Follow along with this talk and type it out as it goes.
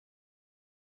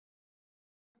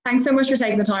Thanks so much for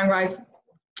taking the time, guys.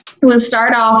 We'll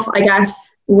start off, I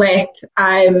guess, with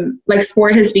like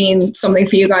sport has been something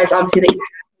for you guys, obviously, that you've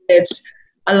dedicated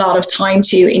a lot of time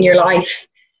to in your life.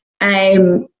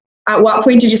 At what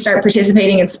point did you start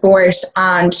participating in sport,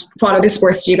 and what other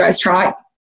sports did you guys try?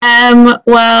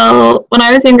 Well, when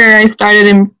I was younger, I started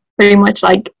in pretty much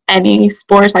like any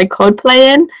sport I could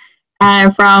play in,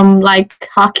 from like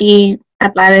hockey,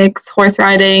 athletics, horse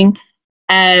riding,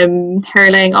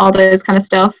 hurling, all those kind of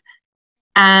stuff.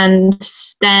 And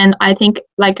then I think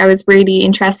like I was really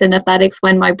interested in athletics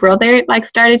when my brother like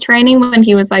started training when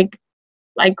he was like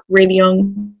really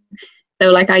young. So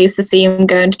like I used to see him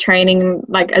going to training,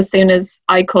 like as soon as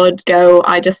I could go,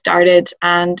 I just started,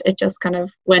 and it just kind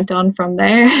of went on from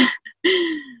there.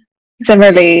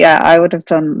 Similarly, yeah, I would have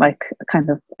done like kind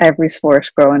of every sport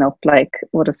growing up. Like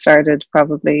would have started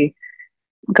probably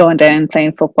going down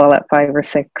playing football at 5 or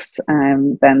 6,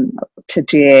 then to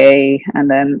GAA, and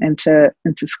then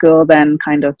into school. Then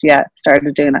kind of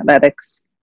started doing athletics,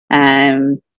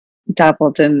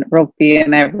 dabbled in rugby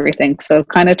and everything. So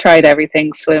kind of tried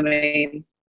everything, swimming,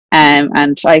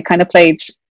 and I kind of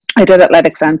I did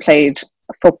athletics and played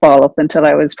football up until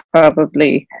I was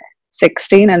probably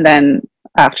 16, and then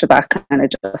after that kind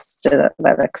of just did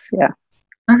athletics. Yeah.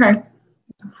 Okay.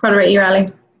 What about you, Ellie?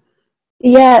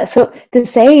 Yeah, so the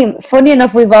same. Funny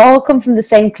enough, we've all come from the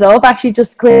same club. Actually,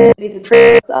 just quickly, the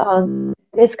three of us on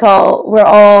this call, we're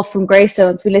all from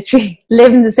Greystones. We literally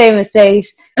live in the same estate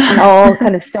and all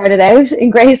kind of started out in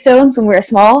Greystones when we were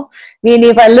small. Me and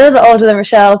Niamh are a little bit older than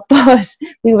Rochelle, but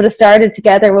we would have started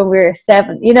together when we were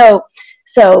 7, you know.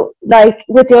 So, like,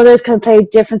 with the others, kind of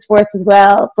played different sports as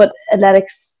well, but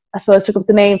athletics, I suppose, took up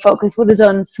the main focus. Would have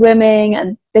done swimming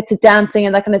and bits of dancing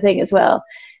and that kind of thing as well.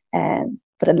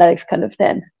 But athletics kind of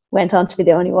then went on to be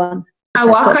the only one. And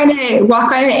what kind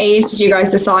of age did you guys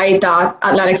decide that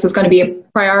athletics was going to be a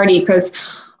priority? Because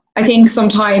I think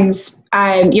sometimes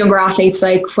younger athletes,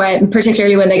 like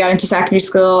particularly when they get into secondary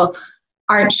school,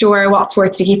 aren't sure what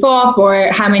sports to keep up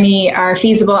or how many are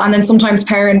feasible, and then sometimes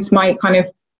parents might kind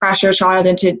of pressure a child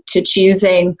into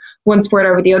choosing one sport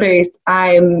over the others.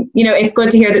 You know, it's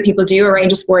good to hear that people do a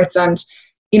range of sports, and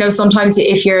you know, sometimes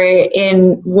if you're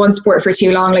in one sport for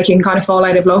too long, like you can kind of fall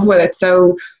out of love with it.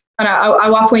 So at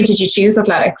what point did you choose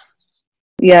athletics?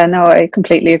 Yeah, no, I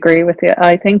completely agree with you.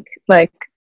 I think like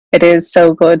it is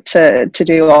so good to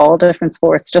do all different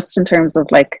sports, just in terms of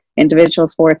like individual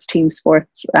sports, team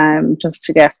sports, just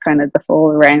to get kind of the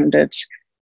full rounded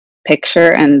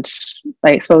picture, and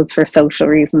I suppose for social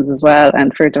reasons as well,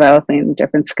 and for developing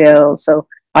different skills. So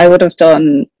I would have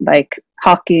done like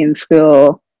hockey in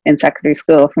school, in secondary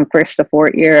school, from 1st to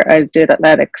 4th year. I did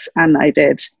athletics and I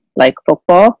did like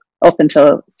football up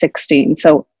until 16.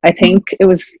 So I think it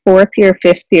was 4th year,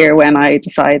 5th year when I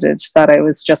decided that I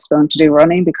was just going to do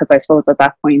running, because I suppose at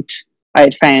that point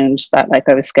I'd found that like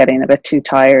I was getting a bit too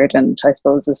tired, and I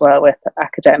suppose as well with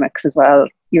academics as well,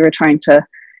 you're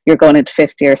going into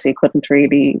 5th year, so you couldn't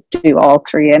really do all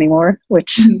 3 anymore,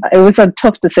 which it was a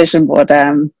tough decision, but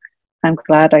I'm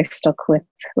glad I stuck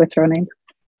with running.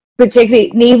 Particularly,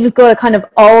 Niamh is good at kind of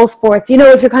all sports. You know,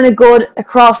 if you're kind of good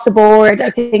across the board, I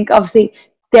think obviously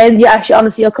then you actually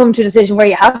honestly you'll come to a decision where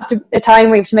you have to a time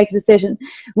where you have to make a decision.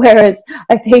 Whereas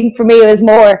I think for me it was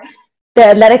more the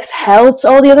athletics helped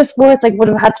all the other sports. Like would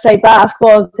have had to play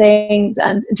basketball and things,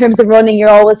 and in terms of running, you're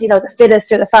always, you know, the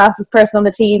fittest or the fastest person on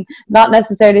the team, not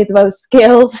necessarily the most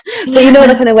skilled. But you know,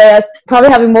 the kind of way I was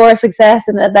probably having more success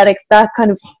in athletics, that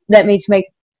kind of led me to make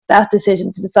that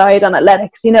decision to decide on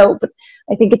athletics, you know. But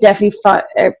I think it definitely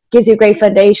gives you a great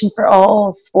foundation for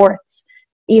all sports,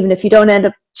 even if you don't end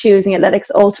up choosing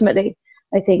athletics ultimately.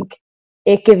 I think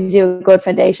it gives you a good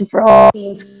foundation for all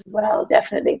teams as well,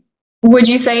 definitely. Would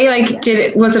you say like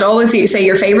was it always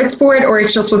your favorite sport, or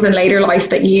it just was in later life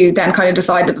that you then kind of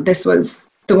decided that this was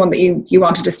the one that you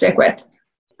wanted to stick with?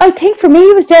 I think for me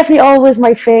it was definitely always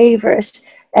my favorite.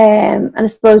 And I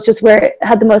suppose just where it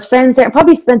had the most friends there and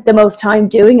probably spent the most time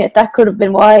doing it. That could have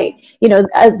been why, you know,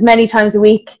 as many times a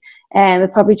week,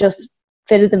 it probably just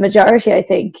fitted the majority, I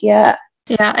think. Yeah,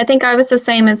 I think I was the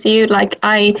same as you. Like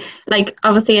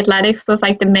obviously athletics was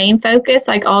like the main focus,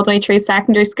 like all the way through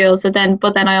secondary school.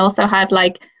 But then I also had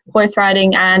like horse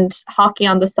riding and hockey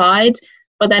on the side.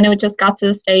 But then it just got to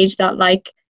the stage that, like,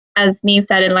 as Niamh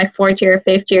said, in like 4th year or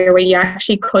 5th year, where you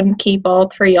actually couldn't keep all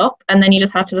 3 up, and then you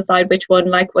just had to decide which one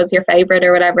like was your favorite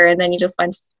or whatever, and then you just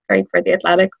went straight for the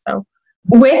athletics. So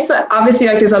with obviously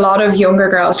like there's a lot of younger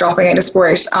girls dropping out of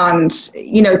sport, and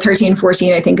you know 13,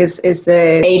 14 I think is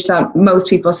the age that most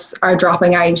people are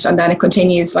dropping out, and then it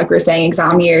continues, like we we're saying,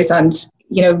 exam years, and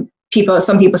you know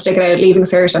some people stick it out at leaving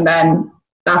cert and then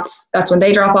that's when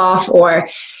they drop off, or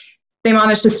they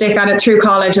manage to stick at it through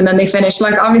college and then they finish.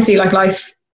 Like obviously, like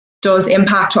life does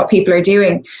impact what people are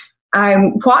doing.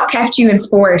 What kept you in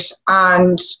sport,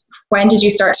 and when did you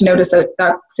start to notice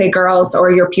that say girls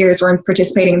or your peers weren't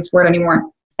participating in sport anymore?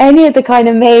 Any of the kind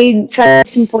of main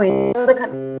transition points, the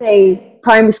kind of say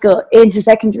primary school into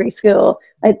secondary school,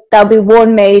 like that'll be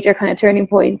one major kind of turning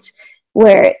point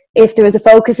where if there was a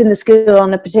focus in the school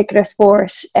on a particular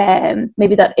sport,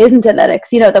 maybe that isn't athletics,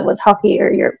 that was hockey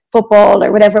or your football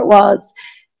or whatever it was.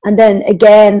 And then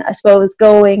again, I suppose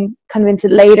going kind of into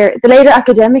the later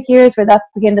academic years where that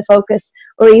became the focus,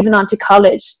 or even onto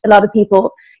college. A lot of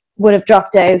people would have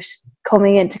dropped out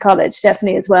coming into college,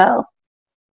 definitely as well.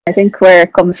 I think where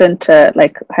it comes into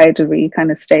like how do we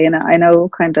kind of stay in it, I know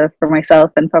kind of for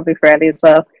myself and probably for Ellie as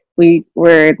well, we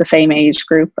were the same age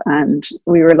group, and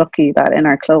we were lucky that in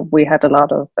our club we had a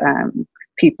lot of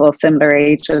people similar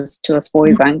ages to us,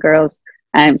 boys and girls.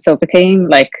 So it became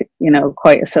like,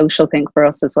 quite a social thing for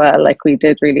us as well. Like we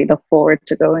did really look forward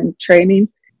to going training,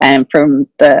 and from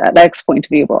the athletics point of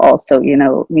view, but also,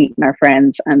 meeting our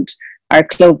friends. And our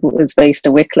club was based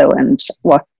in Wicklow, and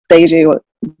what they do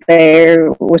there,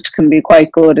 which can be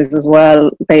quite good, is as well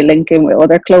they link in with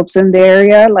other clubs in the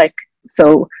area. Like,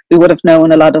 so we would have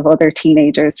known a lot of other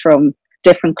teenagers from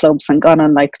different clubs and gone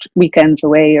on like weekends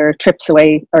away or trips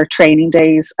away or training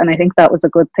days. And I think that was a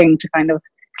good thing to kind of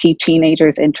keep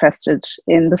teenagers interested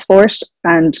in the sport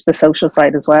and the social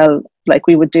side as well. Like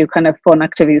we would do kind of fun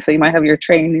activities. So you might have your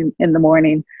training in the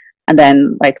morning, and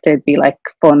then like there'd be like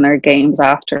fun or games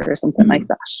after or something like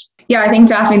that. Yeah, I think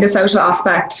definitely the social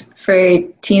aspect for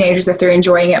teenagers, if they're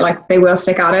enjoying it, like they will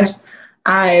stick at it.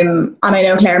 And I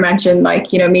know Claire mentioned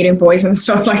like, meeting boys and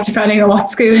stuff, like depending on what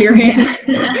school you're in,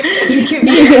 it could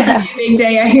be a big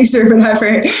day out or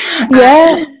whatever.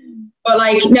 Yeah. But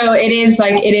like, no, it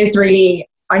is really,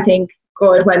 I think,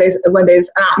 good when there's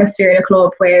an atmosphere in a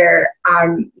club where,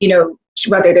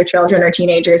 whether they're children or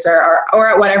teenagers or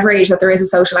at whatever age, that there is a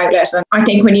social outlet. And I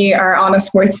think when you are on a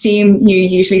sports team, you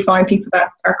usually find people that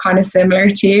are kind of similar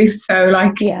to you. So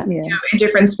like, in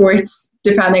different sports,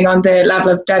 depending on the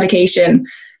level of dedication,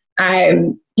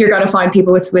 you're going to find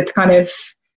people with kind of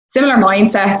similar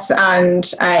mindsets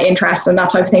and interests and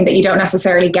that type of thing that you don't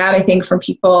necessarily get, I think, from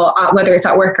people, whether it's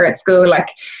at work or at school. Like,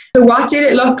 so what did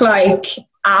it look like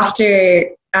after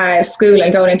school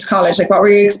and going into college? Like, what were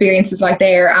your experiences like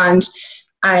there,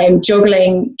 and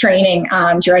juggling training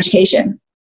and your education?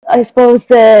 I suppose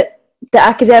the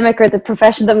academic or the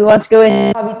profession that we want to go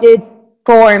in probably did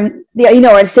form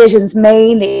our decisions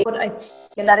mainly, but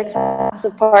athletics was a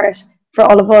massive part for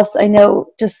all of us. I know,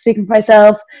 just speaking for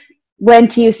myself,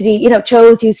 went to UCD,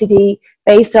 chose UCD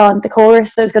based on the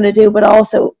course I was going to do, but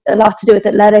also a lot to do with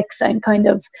athletics and kind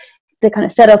of the kind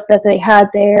of setup that they had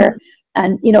there,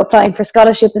 and applying for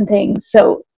scholarship and things.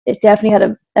 So it definitely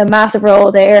had a massive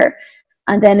role there.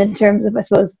 And then in terms of, I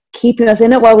suppose, keeping us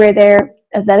in it while we were there,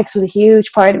 athletics was a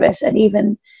huge part of it, and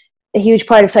even a huge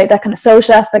part of that kind of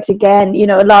social aspect. Again,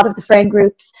 a lot of the friend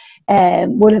groups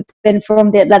would have been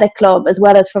from the athletic club as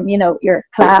well as from your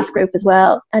class group as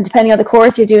well. And depending on the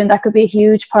course you're doing, that could be a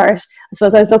huge part. I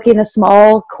suppose I was lucky in a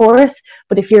small course,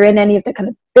 but if you're in any of the kind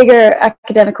of bigger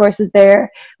academic courses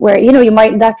there, where you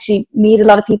mightn't actually meet a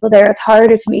lot of people there, it's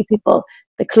harder to meet people.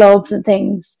 The clubs and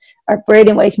things are a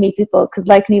brilliant way to meet people, because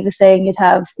like Niamh was saying, you'd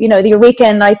have your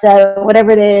weekend nights out,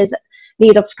 whatever it is,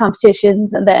 lead up to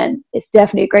competitions, and then it's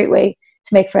definitely a great way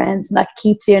to make friends, and that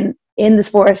keeps you in the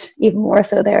sport even more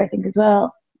so there, I think, as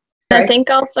well. I think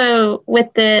also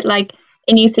with the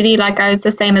in UCD, I was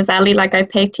the same as Ellie. I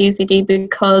picked UCD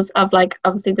because of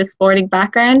obviously the sporting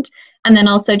background, and then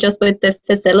also just with the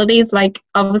facilities.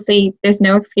 Obviously there's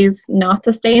no excuse not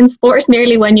to stay in sport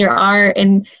nearly when you are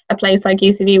in a place like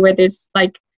UCD, where there's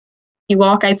you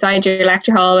walk outside your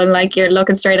lecture hall and you're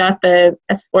looking straight at the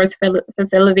sports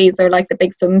facilities, or the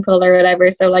big swimming pool or whatever.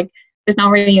 So there's not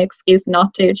really an excuse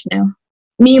not to, Niamh,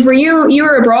 you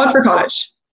were abroad for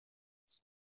college?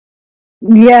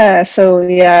 Yeah, so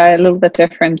a little bit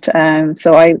different.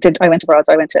 So I went abroad.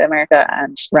 So I went to America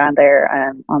and ran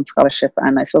there on scholarship.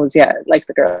 And I suppose, like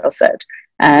the girl said,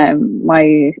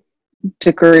 my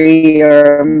degree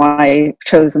or my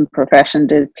chosen profession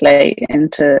did play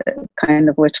into kind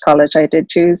of which college I did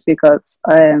choose, because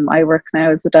I work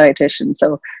now as a dietitian,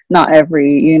 so not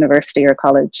every university or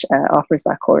college offers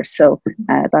that course. So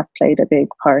that played a big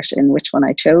part in which one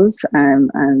I chose.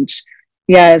 And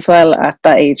as well, at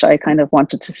that age, I kind of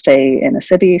wanted to stay in a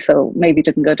city, so maybe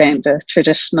didn't go down the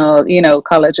traditional,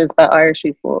 colleges that Irish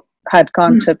people had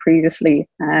gone to previously.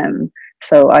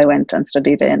 So I went and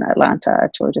studied in Atlanta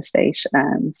at Georgia State.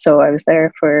 So I was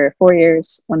there for 4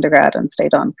 years undergrad and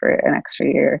stayed on for an extra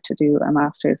year to do a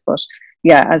master's. But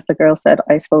yeah, as the girl said,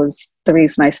 I suppose the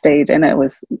reason I stayed in it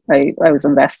was I was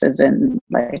invested in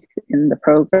the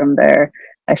program there.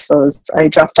 I suppose I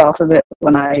dropped off of it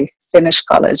when I finished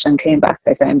college and came back.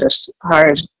 I found it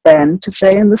hard then to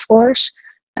stay in the sport.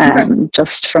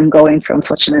 Just from going from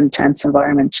such an intense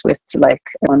environment with like,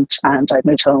 and I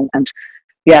moved home, and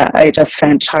yeah, I just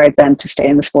found it hard then to stay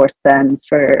in the sport then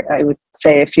for, I would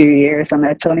say, a few years, and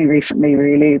it's only recently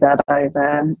really that I've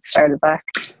started back.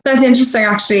 That's interesting,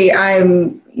 actually.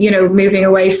 You know, moving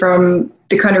away from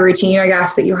the kind of routine, I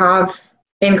guess, that you have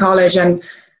in college, and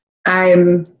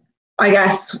I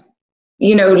guess,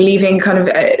 you know, leaving kind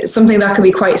of something that can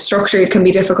be quite structured can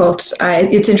be difficult.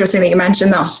 It's interesting that you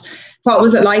mentioned that. What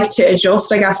was it like to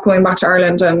adjust, I guess, going back to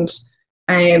Ireland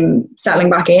and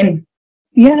settling back in?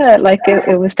 Yeah, like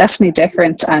it was definitely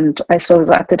different. And I suppose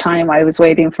at the time I was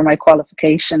waiting for my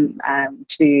qualification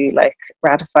to be like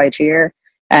ratified here.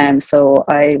 So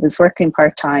I was working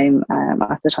part-time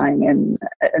at the time in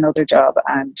another job,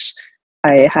 and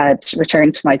I had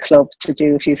returned to my club to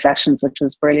do a few sessions, which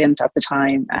was brilliant at the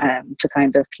time to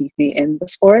kind of keep me in the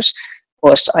sport.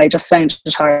 But I just found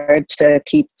it hard to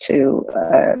keep to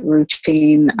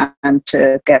routine and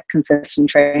to get consistent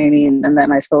training. And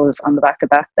then I suppose on the back of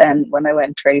that, then when I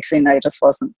went racing, I just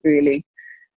wasn't really,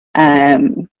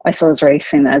 I suppose,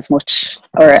 racing as much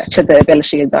or to the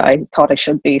ability that I thought I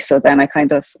should be. So then I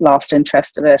kind of lost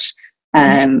interest in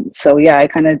it. So yeah, I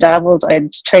kind of dabbled.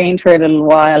 I'd trained for a little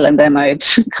while, and then I'd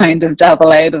kind of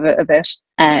dabble out of it a bit.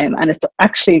 And it's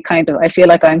actually kind of, I feel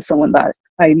like I'm someone that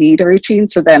I need a routine.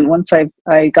 So then once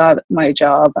I got my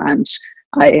job and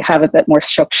I have a bit more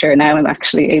structure now, I'm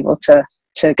actually able to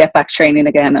get back training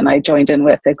again. And I joined in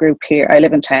with a group here. I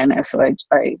live in town now, so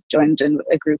I joined in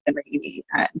a group in Kearney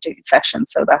and doing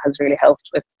sessions. So that has really helped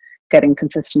with getting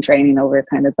consistent training over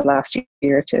kind of the last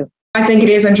year or two. I think it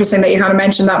is interesting that you kind of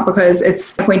mentioned that, because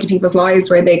it's a point in people's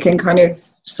lives where they can kind of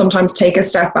sometimes take a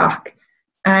step back.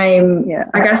 Yeah,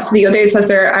 I guess the others, has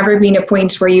there ever been a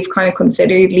point where you've kind of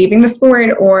considered leaving the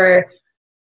sport, or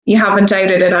you haven't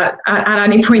doubted it at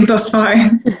any point thus far?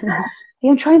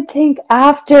 I'm trying to think.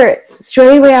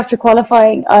 Straight away after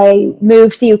qualifying, I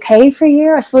moved to the UK for a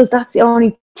year. I suppose that's the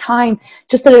only time,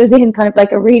 just that it was in kind of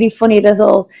like a really funny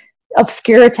little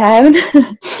obscure town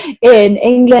in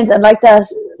England, and like that,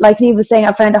 like Niamh was saying,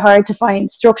 I found it hard to find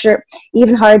structure,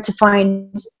 even hard to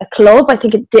find a club. I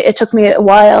think it took me a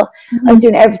while. I was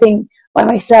doing everything by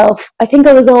myself. I think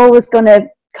I was always going to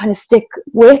kind of stick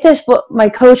with it, but my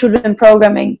coach would have been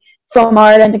programming from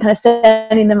Ireland and kind of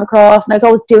sending them across, and I was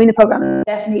always doing the programming.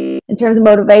 Definitely in terms of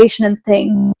motivation and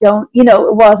things,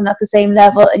 it wasn't at the same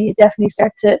level, and you definitely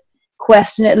start to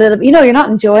question it a little bit. You're not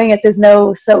enjoying it. There's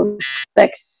no social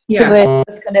aspect to it.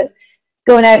 Just kind of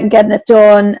going out and getting it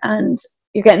done, and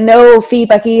you're getting no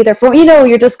feedback either from,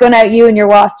 you're just going out, you and your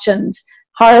watch, and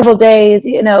horrible days,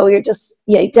 you're just,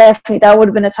 definitely that would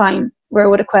have been a time where I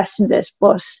would have questioned it.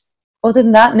 But other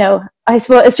than that, no. I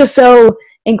suppose it's just so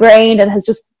ingrained and has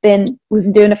just been, we've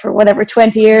been doing it for whatever,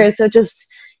 20 years, so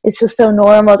it's just so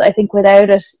normal that I think without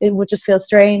it, it would just feel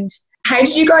strange. How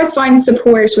did you guys find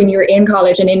support when you were in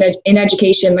college and in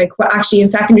education, like actually in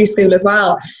secondary school as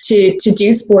well, to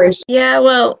do sport? Yeah,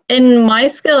 well, in my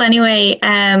school anyway,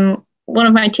 one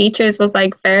of my teachers was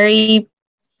like very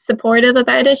supportive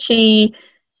about it. She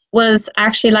was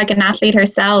actually like an athlete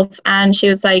herself, and she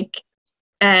was like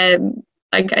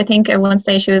I think at one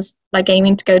stage she was like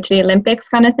aiming to go to the Olympics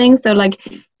kind of thing. So like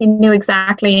he knew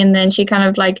exactly, and then she kind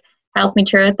of like helped me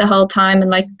through it the whole time and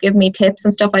like give me tips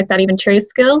and stuff like that, even through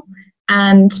school.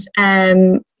 And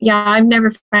I've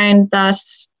never found that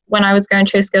when I was going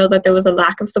through school that there was a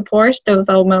lack of support. There was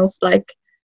almost like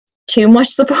too much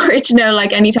support,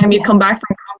 like anytime you come back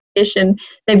from competition,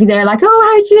 they'd be there like, oh,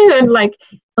 how'd you do? And like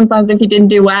sometimes if you didn't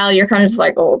do well, you're kind of just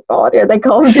like, oh God, here they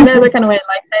come, the kind of way,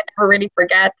 like they never really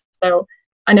forget. So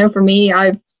I know for me,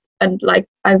 I've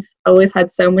always had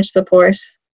so much support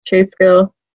through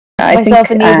school.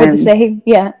 Myself and Niamh were the same.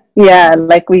 Yeah,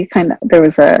 like there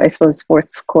was a, I suppose,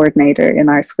 sports coordinator in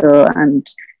our school, and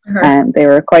they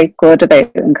were quite good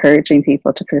about encouraging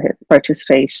people to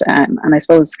participate. And I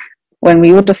suppose when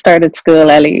we would have started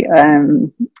school, Ellie,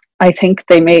 I think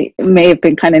they may have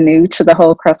been kind of new to the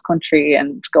whole cross country,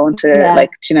 and going to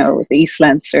the East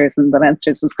Leinsters and the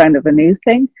Leinsters was kind of a new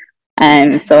thing.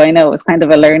 So I know it was kind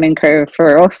of a learning curve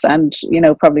for us, and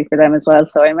probably for them as well.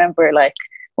 So I remember like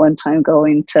one time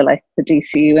going to like the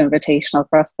DCU Invitational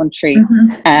cross country,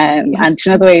 and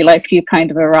the way like you kind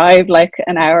of arrive like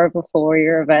an hour before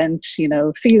your event, see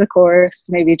the course,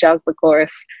 maybe jog the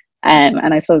course, And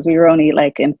I suppose we were only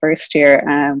like in first year,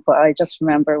 but I just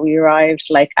remember we arrived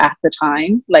like at the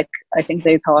time. Like I think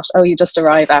they thought, oh, you just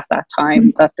arrive at that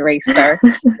time that the race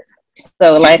starts.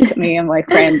 So like me and my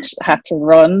friend had to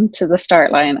run to the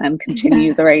start line and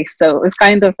continue the race. So it was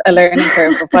kind of a learning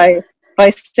curve. But by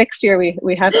sixth year,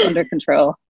 we had it under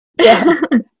control. Yeah.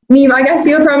 Niamh, I guess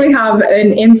you'll probably have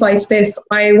an insight to this.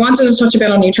 I wanted to touch a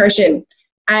bit on nutrition.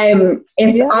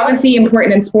 It's obviously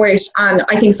important in sport, and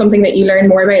I think something that you learn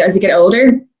more about as you get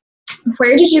older.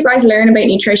 Where did you guys learn about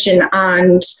nutrition,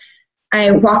 and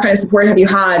what kind of support have you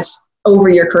had over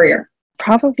your career?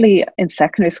 Probably in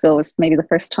secondary school was maybe the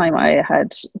first time I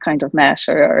had kind of met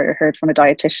or heard from a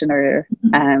dietitian, or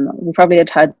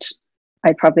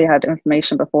I probably had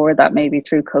information before that, maybe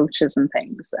through coaches and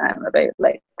things, about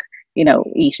like, you know,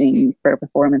 eating for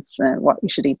performance, what you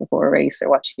should eat before a race, or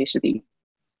what you should be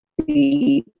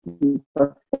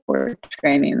before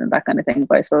training and that kind of thing.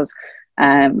 But I suppose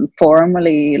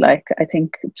formally, like I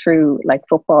think through like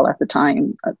football at the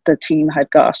time, the team had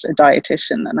got a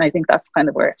dietitian, and I think that's kind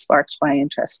of where it sparked my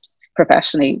interest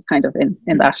professionally, kind of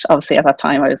in that. Obviously at that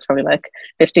time I was probably like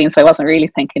 15, so I wasn't really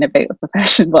thinking about a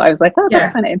profession, but I was like, oh,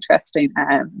 that's kind of interesting.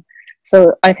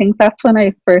 So I think that's when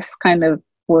I first kind of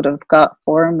would have got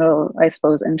formal, I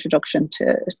suppose, introduction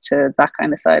to that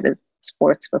kind of side of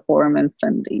sports performance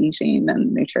and eating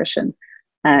and nutrition.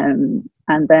 And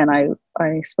then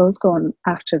I suppose going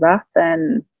after that,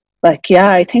 then like,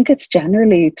 yeah, I think it's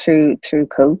generally through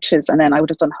coaches. And then I would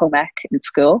have done home ec in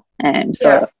school, and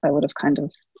so I would have kind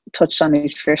of touched on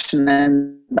nutrition.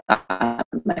 And I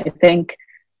think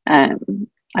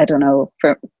I don't know,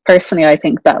 personally I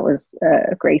think that was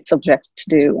a great subject to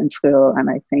do in school, and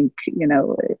I think, you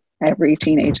know, every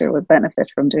teenager would benefit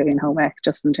from doing home ec,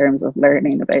 just in terms of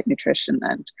learning about nutrition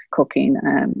and cooking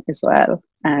as well.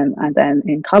 And then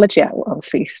in college,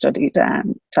 obviously studied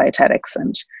dietetics,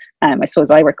 and I suppose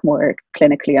I work more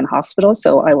clinically in hospitals,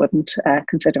 so I wouldn't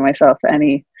consider myself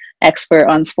any expert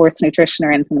on sports nutrition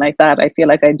or anything like that. I feel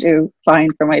like I do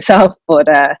fine for myself, but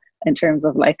in terms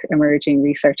of like emerging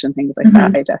research and things like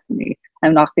that, I definitely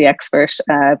am not the expert,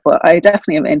 but I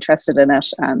definitely am interested in it.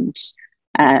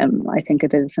 And I think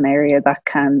it is an area that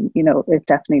can, you know, it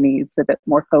definitely needs a bit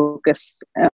more focus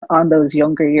on those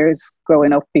younger years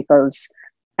growing up, because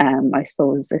I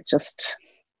suppose it's just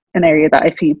an area that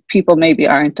I feel people maybe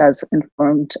aren't as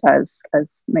informed as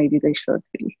maybe they should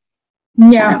be.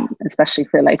 Yeah. Especially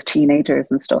for like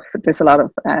teenagers and stuff. There's a lot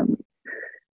of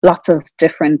lots of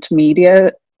different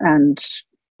media and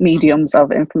mediums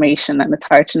of information, and it's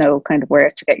hard to know kind of where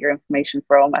to get your information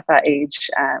from at that age,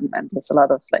 and there's a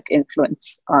lot of like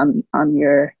influence on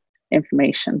your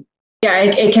information. Yeah,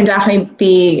 it can definitely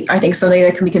be, I think, something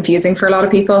that can be confusing for a lot of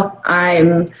people.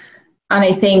 And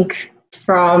I think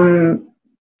from,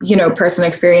 you know, personal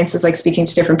experiences, like speaking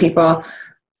to different people,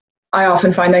 I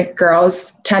often find that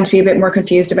girls tend to be a bit more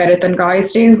confused about it than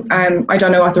guys do. I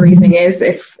don't know what the reasoning is,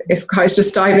 if guys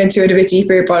just dive into it a bit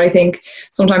deeper, but I think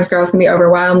sometimes girls can be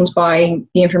overwhelmed by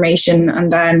the information, and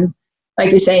then, like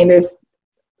you're saying, there's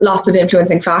lots of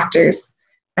influencing factors.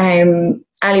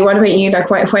 Ellie, what about you? Like,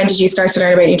 when did you start to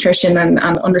learn about nutrition and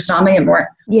understanding it more?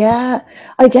 Yeah,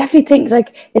 I definitely think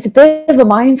like it's a bit of a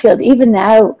minefield. Even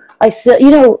now, I still, you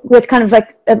know, with kind of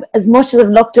like as much as I've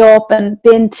looked up and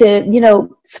been to, you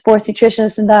know, sports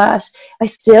nutritionists and that, I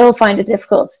still find it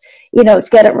difficult, you know, to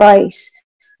get it right.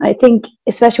 I think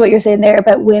especially what you're saying there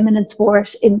about women in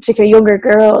sport, in particular younger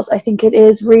girls, I think it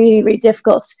is really, really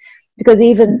difficult, because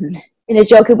even in a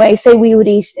joking way, say we would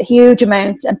eat a huge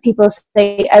amount, and people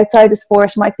say outside of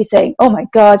sport might be saying, oh my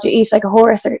God, you eat like a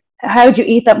horse, or how do you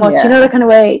eat that much? You know, that kind of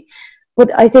way. But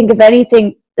I think if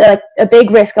anything, a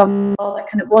big risk of all that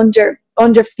kind of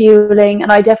under fueling,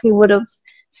 and I definitely would have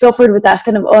suffered with that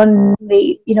kind of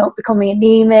you know, becoming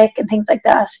anemic and things like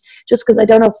that, just because I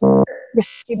don't know if we're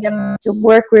receiving the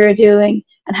work we were doing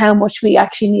and how much we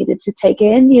actually needed to take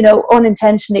in, you know,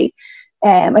 unintentionally.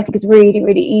 I think it's a really,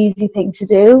 really easy thing to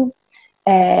do.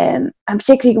 And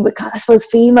particularly with, I suppose,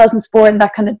 females in sport and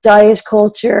that kind of diet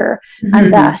culture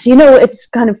and that, you know, it's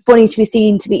kind of funny to be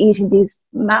seen to be eating these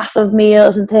massive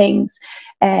meals and things.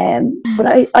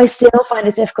 But I still find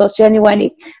it difficult,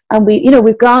 genuinely. And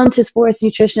we've gone to sports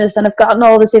nutritionists and I've gotten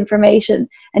all this information,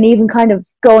 and even kind of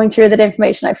going through that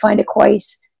information, I find it quite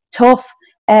tough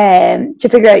to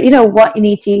figure out, you know, what you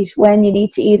need to eat, when you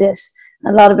need to eat it.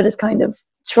 And a lot of it is kind of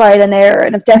trial and error,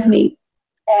 and I've definitely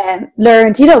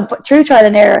learned, you know, through trial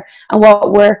and error and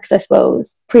what works, I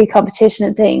suppose, pre-competition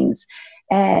and things,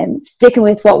 and sticking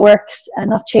with what works and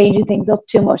not changing things up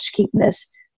too much, keeping it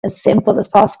as simple as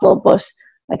possible. But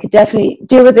I could definitely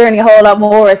do with learning a whole lot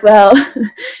more as well.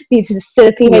 Need to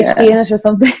sit a PhD in it or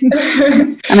something.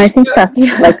 And I think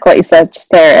that's like what you said just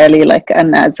there, Ellie, like,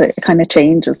 and as it kind of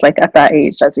changes, like at that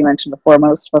age, as we mentioned before,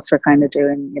 most of us were kind of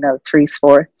doing, 3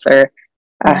 sports, or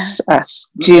at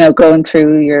going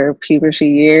through your puberty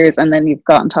years, and then you've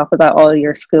got on top of that all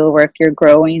your schoolwork, you're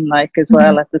growing like as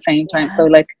well at the same time. So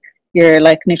like your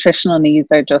like nutritional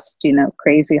needs are just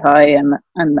crazy high,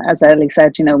 and as Ellie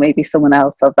said, maybe someone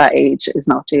else of that age is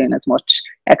not doing as much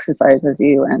exercise as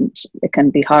you, and it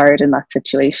can be hard in that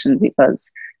situation,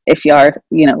 because if you are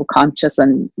conscious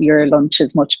and your lunch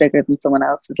is much bigger than someone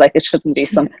else's, like it shouldn't be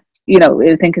some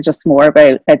I think it's just more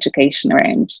about education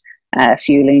around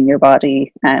fueling your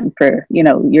body for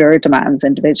your demands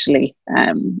individually,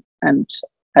 and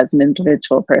as an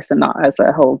individual person, not as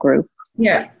a whole group.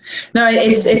 Yeah, no,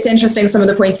 it's interesting, some of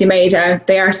the points you made.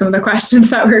 They are some of the questions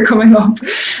that were coming up.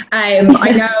 I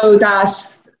know that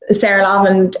Sarah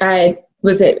Lavin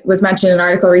was mentioned in an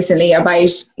article recently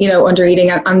about under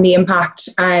eating and the impact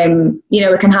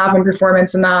it can have on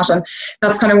performance and that, and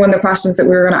that's kind of one of the questions that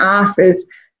we were going to ask is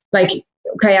like,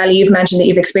 okay, Ellie, you've mentioned that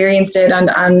you've experienced it,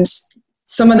 and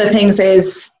some of the things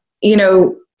is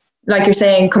like you're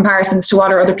saying, comparisons to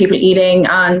what are other people eating,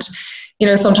 and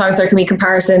sometimes there can be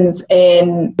comparisons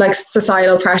in like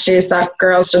societal pressures that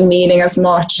girls shouldn't be eating as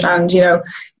much, and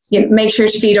you make sure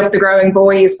to feed up the growing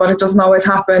boys, but it doesn't always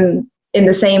happen in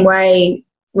the same way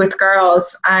with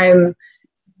girls.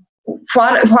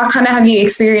 What kind of have you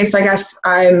experienced, I guess,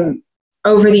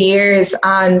 over the years,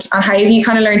 and how have you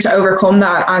kind of learned to overcome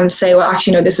that and say, well,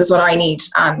 actually, no, this is what I need,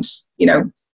 and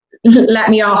let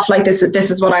me off, like this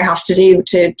is what I have to do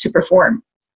to perform.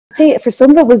 See, for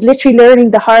some of it was literally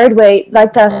learning the hard way,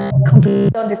 like that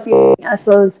complete under feeling. I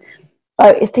suppose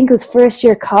I think it was first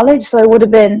year college, so I would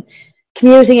have been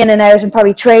commuting in and out and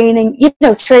probably training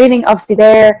obviously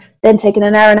there, then taking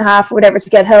an hour and a half or whatever to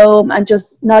get home, and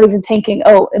just not even thinking,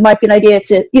 oh, it might be an idea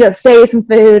to save some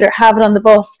food or have it on the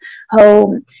bus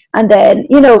home, and then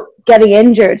getting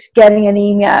injured, getting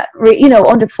anemia,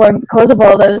 underperforming because of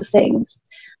all those things,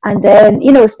 and then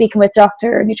speaking with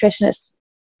doctor or nutritionist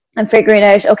and figuring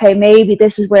out, okay, maybe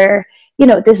this is where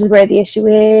the issue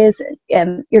is.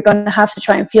 You're going to have to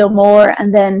try and feel more,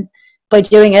 and then by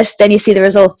doing it, then you see the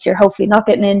results. You're hopefully not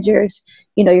getting injured.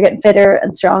 You're getting fitter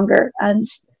and stronger, and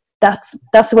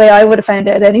that's the way I would have found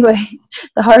out anyway.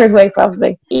 The hard way,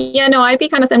 probably. Yeah, no, I'd be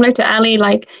kind of similar to Ellie,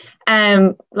 like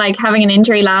having an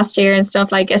injury last year and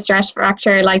stuff, like a stress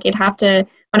fracture. Like you'd have to,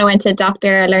 when I went to a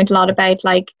doctor, I learned a lot about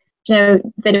like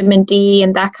vitamin D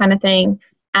and that kind of thing.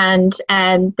 And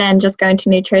then just going to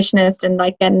nutritionist and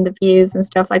like getting the views and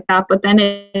stuff like that. But then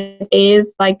it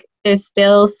is like there's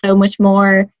still so much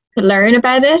more to learn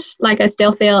about it. Like I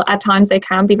still feel at times it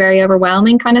can be very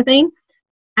overwhelming kind of thing.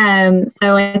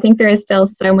 So I think there is still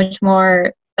so much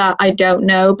more that I don't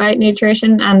know about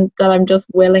nutrition, and that I'm just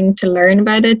willing to learn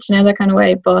about it, that kind of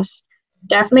way. But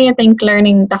definitely I think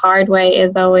learning the hard way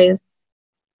is always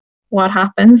what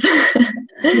happens.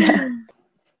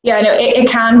 Yeah, no, it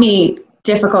can be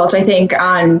difficult, I think,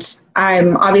 and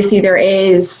obviously there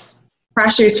is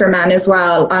pressures for men as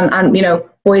well, and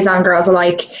boys and girls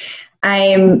alike.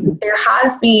 There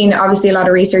has been obviously a lot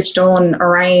of research done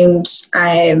around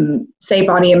say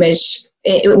body image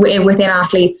within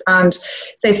athletes, and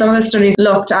say some of the studies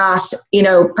looked at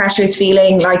pressures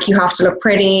feeling like you have to look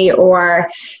pretty, or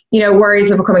worries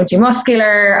of becoming too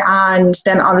muscular, and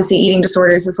then obviously eating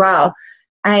disorders as well.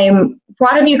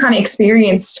 What have you kind of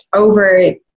experienced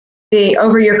over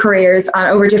your careers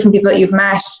and over different people that you've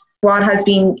met? What have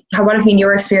been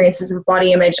your experiences of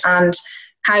body image, and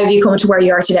how have you come to where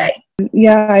you are today?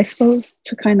 Yeah, I suppose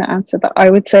to kind of answer that,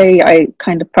 I would say I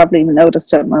kind of probably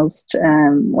noticed it most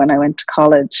when I went to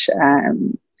college,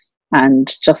 and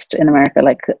just in America,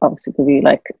 like obviously could be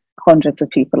like hundreds of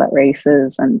people at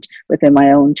races, and within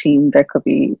my own team there could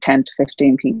be 10 to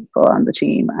 15 people on the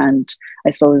team. And I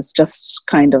suppose just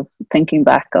kind of thinking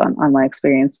back on my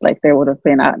experience, like there would have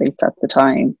been athletes at the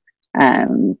time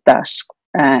that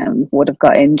would have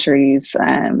got injuries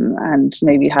and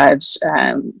maybe had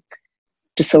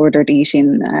disordered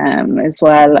eating as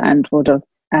well, and would have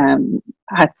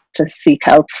had to seek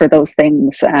help for those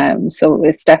things. So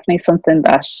it's definitely something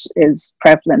that is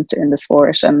prevalent in the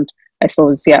sport. And I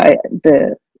suppose, yeah,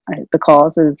 the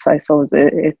causes, I suppose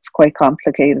it's quite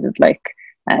complicated. Like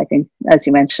I think, as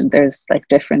you mentioned, there's like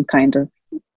different kind of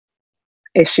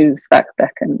issues that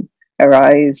can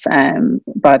arise,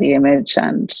 body image,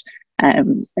 and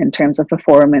in terms of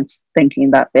performance,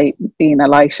 thinking that being a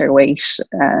lighter weight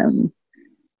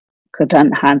could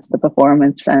enhance the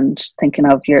performance, and thinking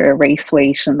of your race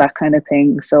weight and that kind of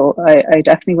thing. So I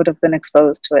definitely would have been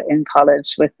exposed to it in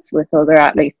college with other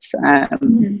athletes.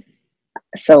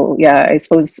 So yeah, I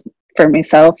suppose for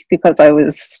myself, because I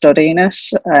was studying it,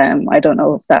 I don't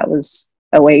know if that was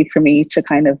a way for me to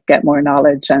kind of get more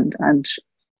knowledge and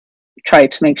try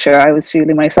to make sure I was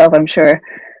fueling myself. I'm sure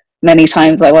many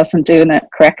times I wasn't doing it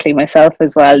correctly myself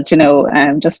as well, you know,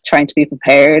 just trying to be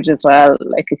prepared as well,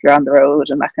 like if you're on the road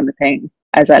and that kind of thing.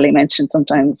 As Ellie mentioned,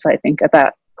 sometimes I think at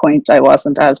that point I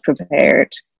wasn't as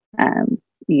prepared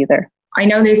either. I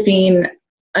know there's been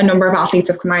a number of athletes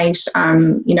have come out,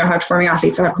 you know, high performing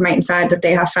athletes that have come out and said that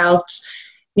they have felt,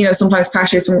 you know, sometimes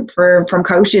pressures from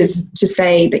coaches to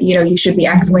say that, you know, you should be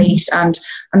X weight and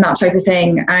that type of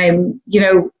thing. You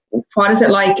know, what is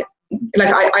it like?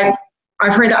 Like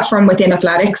I've heard that from within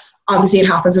athletics. Obviously it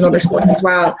happens in other sports as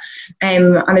well.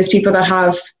 And there's people that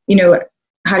have, you know,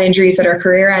 had injuries that are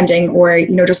career ending, or,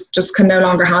 you know, just can no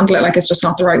longer handle it. Like it's just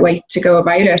not the right way to go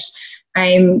about it.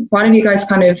 What have you guys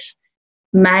kind of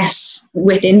met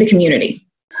within the community?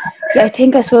 Yeah,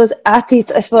 I suppose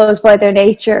athletes, by their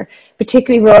nature,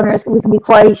 particularly runners, we can be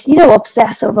quite, you know,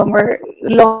 obsessive, and we're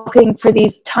looking for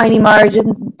these tiny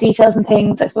margins, details and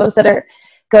things, I suppose, that are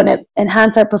going to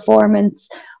enhance our performance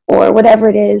or whatever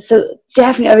it is. So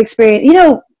definitely I've experienced, you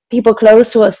know, people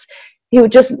close to us who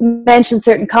just mention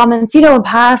certain comments, you know, in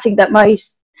passing that might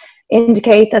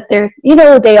indicate that they're, you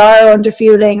know, they are under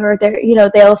fueling, or they're, you know,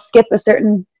 they'll skip a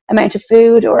certain amount of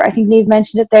food. Or I think Niamh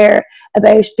mentioned it there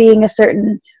about being a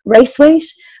certain race weight,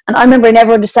 and I remember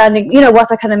never understanding, you know, what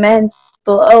that kind of meant.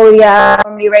 But oh yeah, I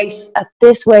normally race at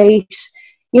this weight,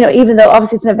 you know, even though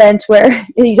obviously it's an event where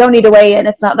you don't need a weigh in.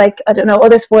 It's not like, I don't know,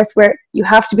 other sports where you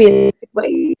have to be a specific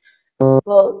weight.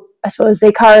 Well, I suppose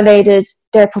they correlated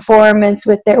their performance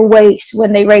with their weight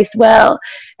when they race well.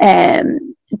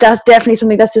 That's definitely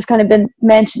something that's just kind of been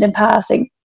mentioned in passing.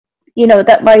 You know,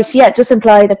 that might, yeah, just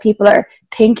imply that people are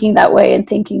thinking that way, and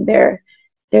thinking their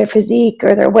physique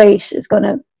or their weight is going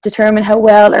to determine how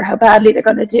well or how badly they're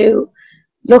going to do.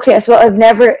 Luckily, I suppose I've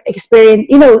never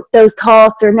experienced, you know, those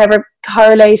thoughts, or never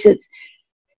correlated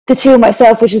the two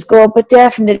myself, which is good. But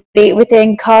definitely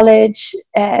within college,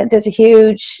 there's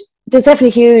definitely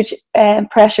huge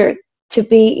pressure to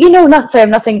be, you know, I'm not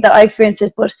saying that I experienced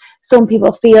it, but some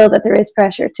people feel that there is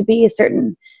pressure to be a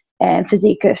certain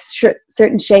physique, a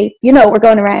certain shape. You know, we're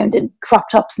going around in crop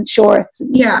tops and shorts,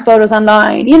 and photos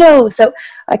online, you know, so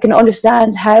I can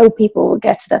understand how people would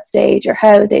get to that stage, or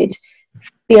how they'd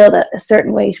feel that a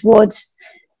certain weight would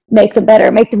make them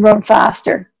better, make them run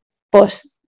faster. But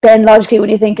then logically, when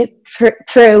you think it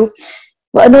through,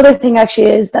 well, another thing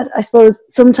actually is that I suppose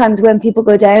sometimes when people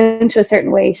go down to a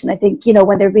certain weight, and I think, you know,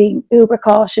 when they're being uber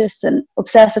cautious and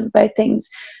obsessive about things,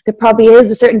 there probably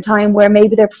is a certain time where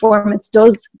maybe their performance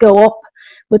does go up,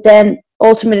 but then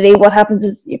ultimately what happens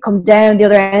is you come down the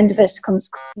other end of it, comes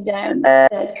down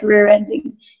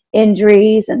career-ending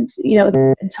injuries, and, you know,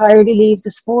 they entirely leave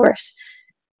the sport.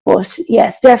 But yeah,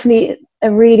 it's definitely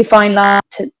a really fine line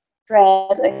to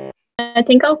tread. I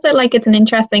think also, like, it's an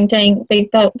interesting thing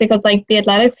because like the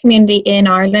athletics community in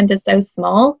Ireland is so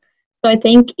small. So I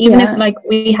think even if like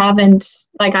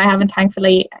I haven't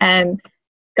thankfully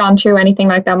gone through anything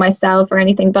like that myself or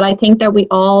anything, but I think that we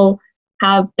all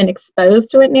have been exposed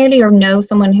to it nearly, or know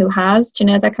someone who has, you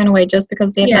know, that kind of way, just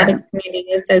because the athletics community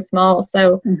is so small.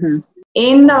 So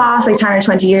in the last like 10 or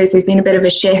 20 years, there's been a bit of a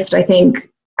shift, I think,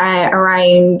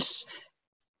 around,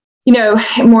 you know,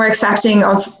 more accepting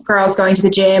of girls going to the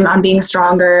gym and being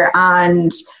stronger,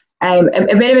 and a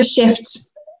bit of a shift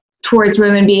towards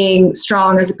women being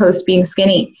strong as opposed to being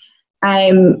skinny.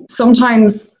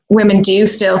 Sometimes women do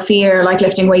still fear like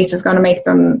lifting weights is going to make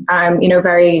them, you know,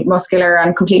 very muscular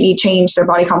and completely change their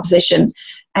body composition.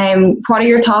 What are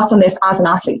your thoughts on this as an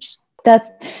athlete? That's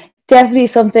definitely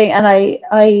something, and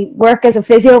I work as a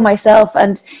physio myself,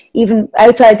 and even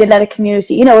outside the athletic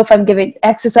community, you know, if I'm giving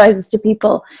exercises to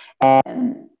people,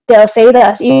 they'll say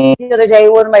that. Even the other day,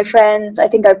 one of my friends, I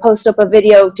think I posted up a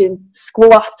video doing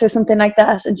squats or something like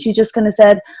that, and she just kind of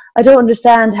said, I don't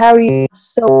understand, how are you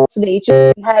so muscly?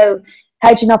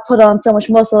 How do you not put on so much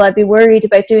muscle? I'd be worried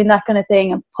about doing that kind of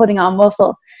thing and putting on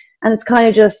muscle. And it's kind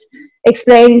of just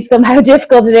explaining to them how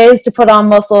difficult it is to put on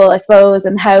muscle, I suppose,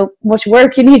 and how much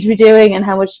work you need to be doing and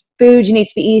how much food you need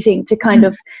to be eating to kind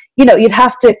of, you know, you'd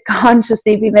have to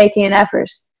consciously be making an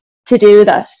effort to do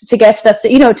that, to get to that,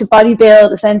 you know, to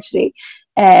bodybuild essentially.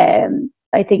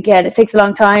 I think, yeah, it takes a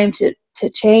long time to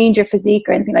change your physique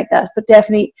or anything like that. But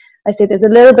definitely, I say there's a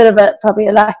little bit of probably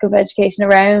a lack of education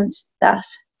around that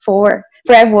for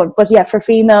everyone. But yeah, for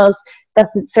females,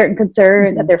 that's a certain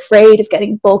concern, that they're afraid of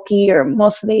getting bulky or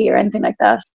muscly or anything like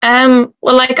that?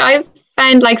 Well, like I've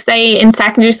found, like, say in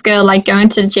secondary school, like going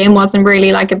to the gym wasn't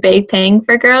really like a big thing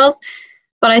for girls.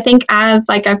 But I think as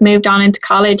like I've moved on into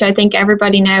college, I think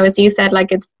everybody now, as you said,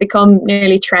 like it's become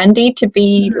nearly trendy to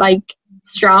be like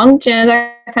strong, do you know,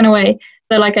 that kind of way.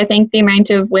 So like I think the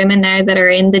amount of women now that are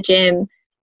in the gym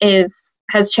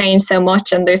has changed so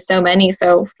much, and there's so many.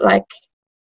 So like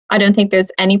I don't think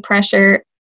there's any pressure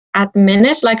at the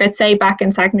minute. Like I'd say back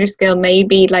in secondary school,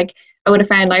 maybe like I would have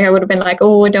found like I would have been like,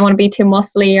 oh, I don't want to be too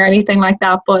muscly or anything like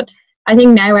that. But I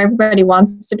think now everybody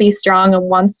wants to be strong and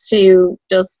wants to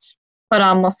just put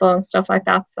on muscle and stuff like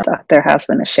that. So There has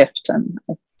been a shift, and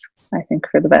I think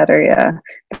for the better, yeah,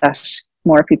 that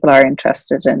more people are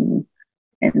interested in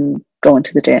going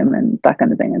to the gym and that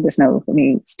kind of thing. And there's no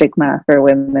any stigma for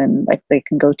women, like they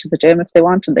can go to the gym if they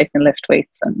want and they can lift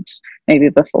weights. And maybe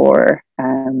before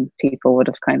people would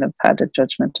have kind of had a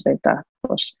judgment about that.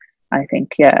 But I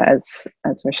think, yeah, as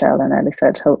Rochelle and Ellie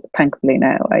said, thankfully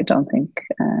now I don't think,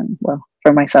 well,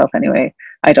 for myself anyway,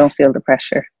 I don't feel the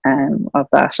pressure of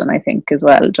that. And I think as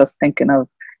well, just thinking of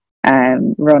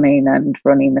running and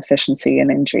running efficiency and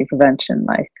injury prevention,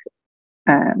 like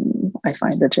I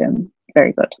find the gym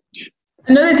very good.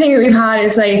 Another thing that we've had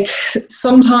is like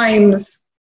sometimes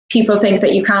people think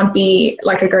that you can't be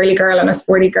like a girly girl and a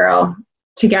sporty girl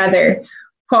together.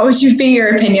 What would be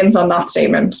your opinions on that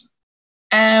statement?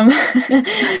 Well,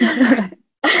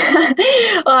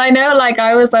 I know like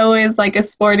I was always like a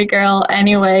sporty girl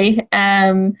anyway,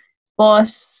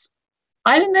 but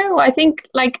I don't know, I think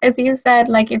like as you said,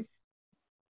 like if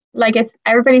like it's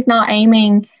everybody's not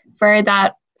aiming for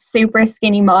that super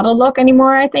skinny model look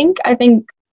anymore. I think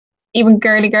even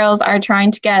girly girls are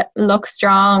trying to look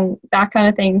strong, that kind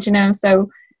of thing, you know. So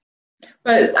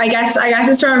but I guess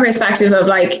it's from a perspective of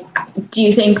like, do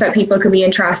you think that people could be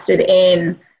interested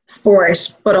in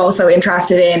sport but also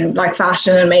interested in like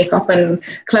fashion and makeup and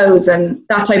clothes and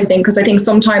that type of thing? Because I think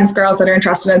sometimes girls that are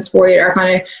interested in sport are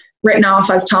kind of written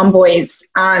off as tomboys,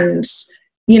 and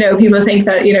you know, people think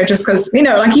that, you know, just because, you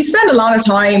know, like you spend a lot of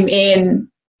time in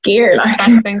gear, like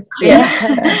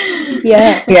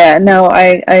yeah, no,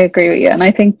 I agree with you. And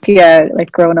I think, yeah,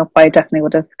 like growing up I definitely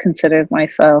would have considered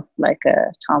myself like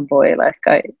a tomboy. Like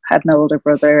I had an older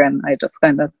brother and I just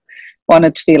kind of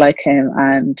wanted to be like him,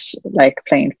 and like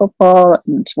playing football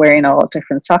and wearing all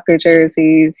different soccer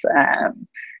jerseys.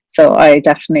 So I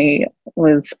definitely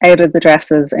was out of the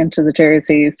dresses into the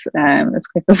jerseys as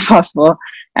quick as possible.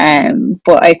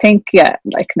 But I think, yeah,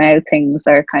 like now things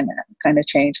are kind of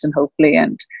changed, and hopefully,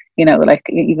 and you know, like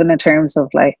even in terms of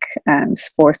like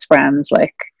sports brands,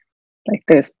 like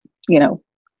there's, you know,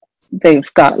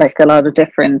 they've got like a lot of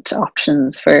different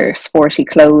options for sporty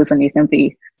clothes, and you can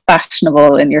be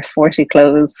fashionable in your sporty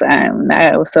clothes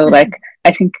now. So like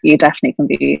I think you definitely can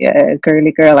be a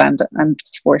girly girl and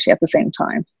sporty at the same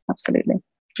time. Absolutely.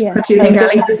 Yeah. What do you think,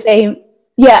 Ellie? The same.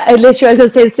 Yeah, I was going to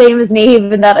say the same as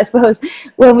Niamh, in that I suppose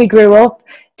when we grew up,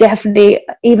 definitely,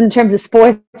 even in terms of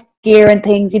sports gear and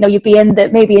things, you know, you'd be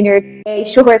maybe in your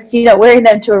shorts, you know, wearing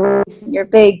them to a race, and your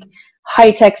big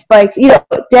high-tech spikes, you know,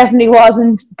 it definitely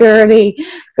wasn't girly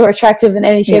or attractive in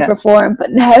any shape or form.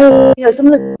 But now, you know, some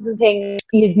of the things,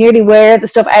 you nearly wear the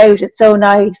stuff out. It's so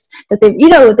nice that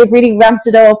they've really ramped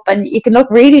it up, and you can look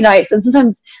really nice. And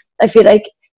sometimes I feel like,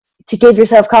 to give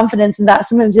yourself confidence in that,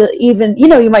 sometimes you'll even, you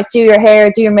know, you might do your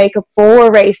hair, do your makeup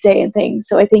for race day and things.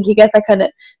 So I think you get that kind of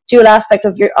dual aspect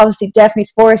of, you're obviously definitely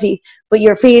sporty, but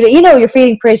you're feeling, you know, you're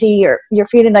feeling pretty, you're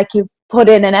feeling like you've put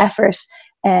in an effort,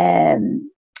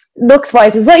 looks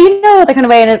wise as well, you know, the kind of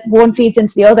way, and one feeds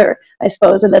into the other, I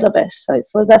suppose, a little bit. So I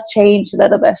suppose that's changed a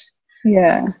little bit.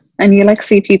 Yeah. And you like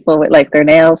see people with like their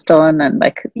nails done and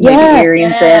like maybe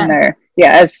earrings in, or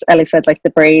as Ellie said, like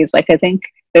the braids. Like I think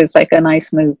there's like a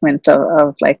nice movement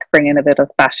of like bringing a bit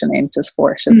of fashion into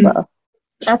sport as well.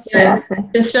 That's true, actually.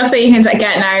 The stuff that you can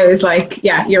get now is like,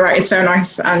 yeah, you're right, it's so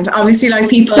nice. And obviously like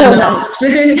people in the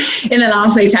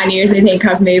last like 10 years, I think,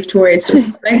 have moved towards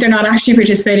just like, they're not actually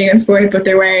participating in sport, but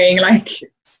they're wearing like,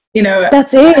 you know,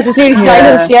 that's it, it's really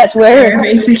stylish to wear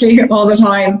basically all the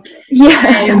time.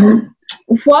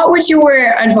 What would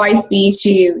your advice be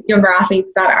to younger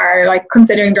athletes that are like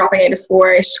considering dropping out of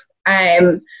sport?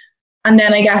 And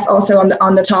then I guess also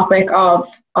on the topic of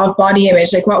body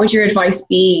image, like what would your advice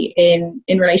be in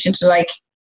relation to like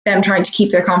them trying to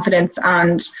keep their confidence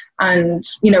and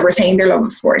you know, retain their love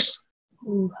of sport?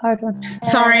 Ooh, hard one.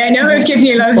 Sorry, I know I've given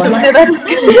you loads of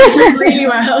really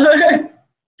well.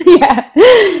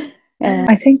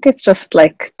 I think it's just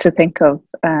like to think of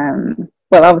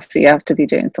well, obviously you have to be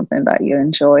doing something that you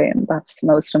enjoy, and that's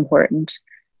most important.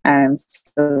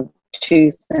 So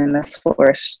choosing a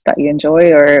sport that you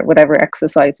enjoy, or whatever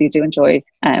exercise you do enjoy,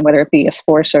 and whether it be a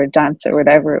sport or a dance or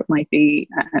whatever it might be,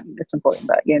 it's important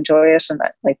that you enjoy it, and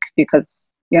that, like, because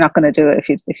you're not going to do it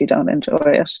if you don't enjoy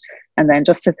it. And then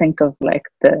just to think of like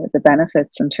the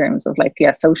benefits in terms of like,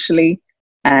 yeah, socially,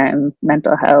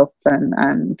 mental health,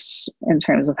 and in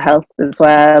terms of health as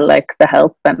well, like the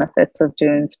health benefits of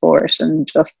doing sport, and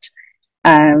just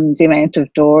the amount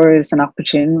of doors and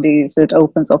opportunities it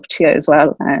opens up to you as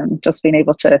well. Just being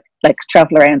able to like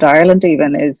travel around Ireland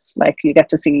even is like, you get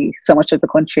to see so much of the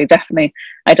country. Definitely,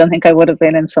 I don't think I would have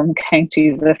been in some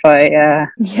counties if I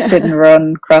didn't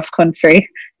run cross country.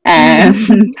 And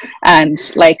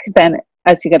like, then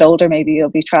as you get older, maybe you'll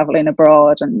be traveling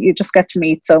abroad, and you just get to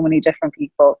meet so many different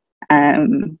people,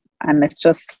 and it's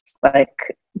just like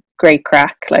great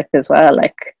crack, like, as well.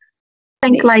 Like, I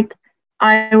think like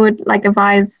I would like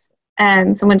advise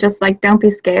someone, just like, don't be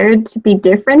scared to be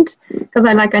different, because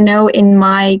I know in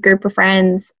my group of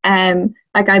friends,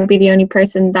 like, I'd be the only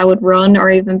person that would run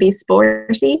or even be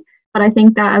sporty, but I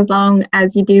think that as long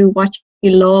as you do what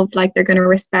you love, like, they're going to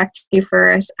respect you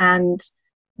for it, and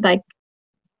like,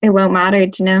 it won't matter,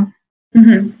 do you know?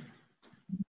 Mm-hmm.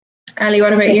 Ellie,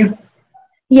 what about you?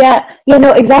 Yeah,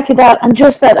 no, exactly that. And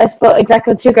just that, I suppose,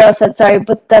 exactly what two girls said, sorry,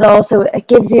 but that also,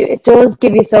 it does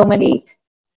give you so many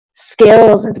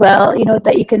skills as well, you know,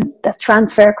 that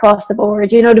transfer across the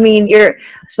board. You know what I mean? I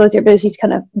suppose your ability to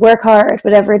kind of work hard,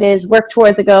 whatever it is, work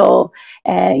towards a goal,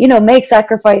 you know, make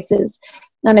sacrifices.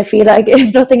 And I feel like,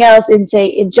 if nothing else,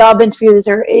 in job interviews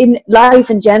or in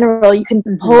life in general, you can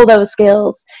pull those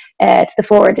skills to the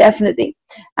fore, definitely.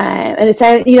 And it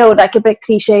sounds, you know, like a bit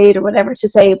cliched or whatever to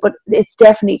say, but it's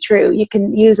definitely true. You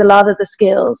can use a lot of the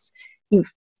skills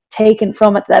you've taken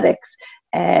from athletics,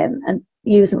 and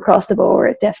use them across the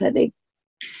board, definitely.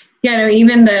 Yeah, no,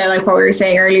 even like what we were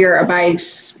saying earlier about,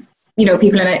 you know,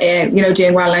 people in you know,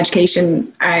 doing well in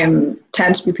education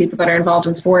tend to be people that are involved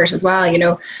in sport as well, you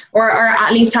know, or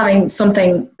at least having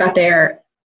something that they're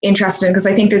interested in. Because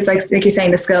I think there's, like you're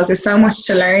saying, the skills, there's so much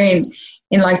to learn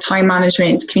in like time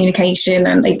management, communication,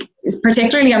 and like,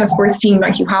 particularly on a sports team,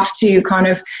 like, you have to kind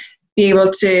of be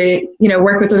able to, you know,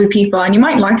 work with other people, and you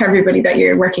might like everybody that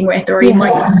you're working with, or you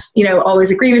might, you know,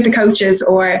 always agree with the coaches,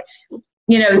 or,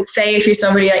 you know, say if you're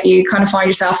somebody that you kind of find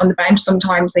yourself on the bench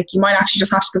sometimes, like, you might actually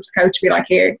just have to go to the coach and be like,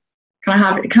 here, can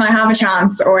I have a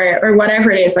chance, or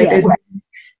whatever it is. Like, there's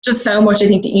just so much I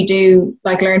think that you do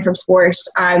like learn from sport.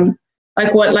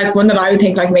 Like one that I would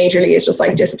think like majorly is just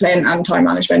like discipline and time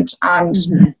management, and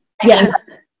I think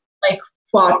like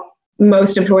what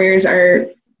most employers are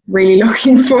really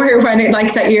looking for when it,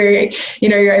 like, that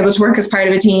you're able to work as part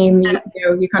of a team, you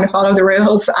know, you kind of follow the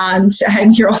rules, and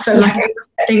you're also like getting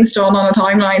things done on a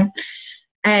timeline.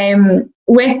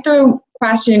 With the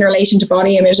question in relation to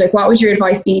body image, like, what would your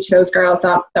advice be to those girls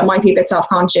that might be a bit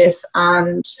self-conscious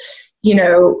and, you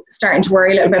know, starting to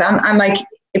worry a little bit, and like,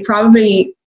 it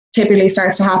probably typically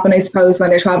starts to happen, I suppose, when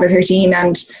they're 12 or 13,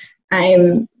 and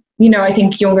you know, I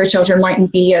think younger children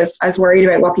mightn't be as worried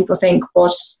about what people think,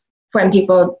 but when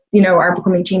people, you know, are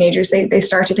becoming teenagers, they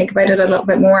start to think about it a little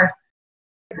bit more.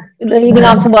 Leading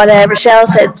on from what Rochelle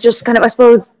said, just kind of, I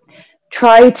suppose,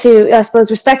 try to,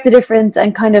 respect the difference,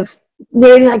 and kind of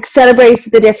really like celebrate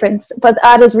the difference. But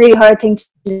that is a really hard thing to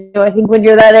do. I think when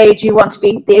you're that age, you want to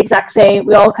be the exact same.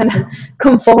 We all kind of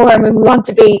conform, and we want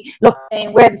to be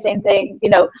looking, wear the same things,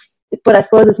 you know. But I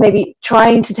suppose it's maybe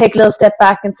trying to take a little step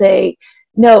back and say,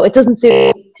 no, it doesn't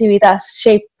suit to be that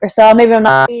shape or style. Maybe I'm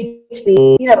not to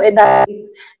be, you know, in that,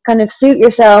 kind of suit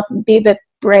yourself and be a bit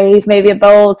brave, maybe a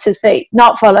bold, to say,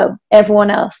 not follow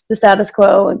everyone else, the status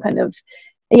quo, and kind of,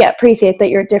 appreciate that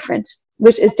you're different,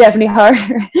 which is definitely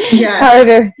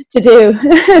harder to do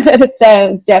than it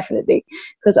sounds, definitely.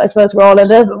 Because I suppose we're all a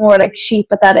little bit more like sheep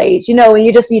at that age, you know, and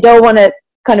you don't want to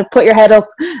kind of put your head up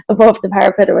above the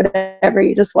parapet or whatever.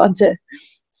 You just want to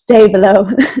stay below.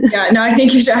 Yeah, no, I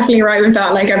think you're definitely right with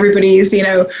that. Like, everybody's, you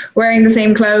know, wearing the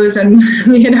same clothes, and,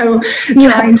 you know,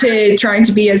 trying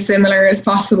to be as similar as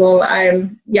possible. I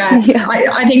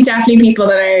think definitely people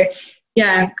that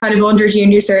are kind of under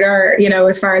junior cert, or, you know,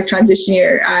 as far as transition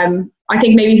year, I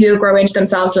think maybe people grow into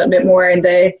themselves a little bit more in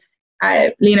the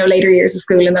you know, later years of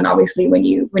school, and then obviously when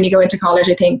you go into college,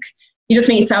 I think you just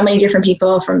meet so many different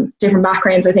people from different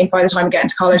backgrounds. I think by the time you get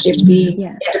into college, you have to be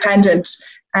independent.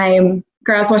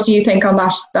 Girls, what do you think on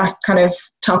that kind of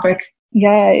topic?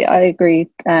 Yeah, I agree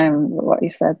with what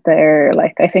you said there.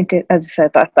 Like, I think, as you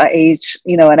said, that age,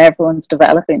 you know, and everyone's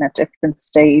developing at different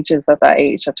stages at that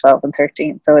age, at 12 and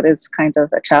 13. So it is kind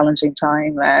of a challenging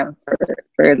time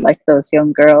for like those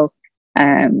young girls.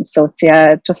 So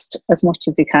it's, just as much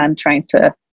as you can, trying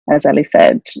to as Ellie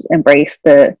said, embrace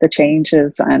the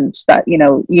changes, and that, you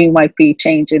know, you might be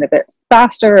changing a bit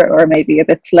faster or maybe a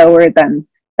bit slower than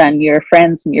your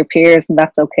friends and your peers, and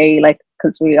that's okay, like,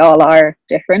 because we all are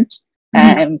different.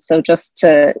 So just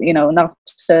to, you know, not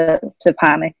to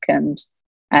panic, and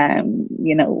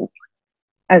you know,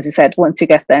 as you said, once you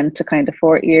get then to kind of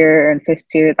fourth year and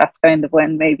fifth year, that's kind of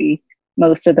when maybe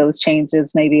most of those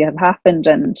changes maybe have happened,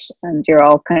 and you're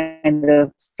all kind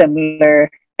of similar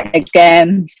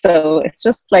again. So it's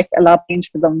just like a lot of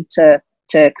change for them to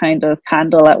kind of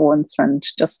handle at once, and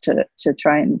just to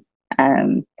try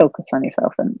and focus on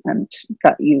yourself, and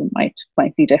that you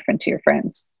might be different to your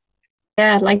friends.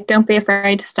 Yeah, like, don't be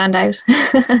afraid to stand out.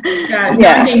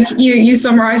 Yeah, I think you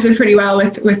summarised it pretty well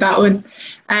with that one.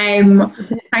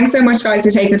 Thanks so much, guys,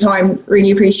 for taking the time.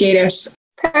 Really appreciate it.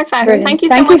 Perfect. Brilliant. Thank you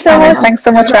Thank so you much. so much. Thanks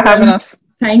so much for having us.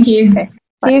 Thank you. Okay.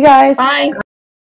 See you guys. Bye.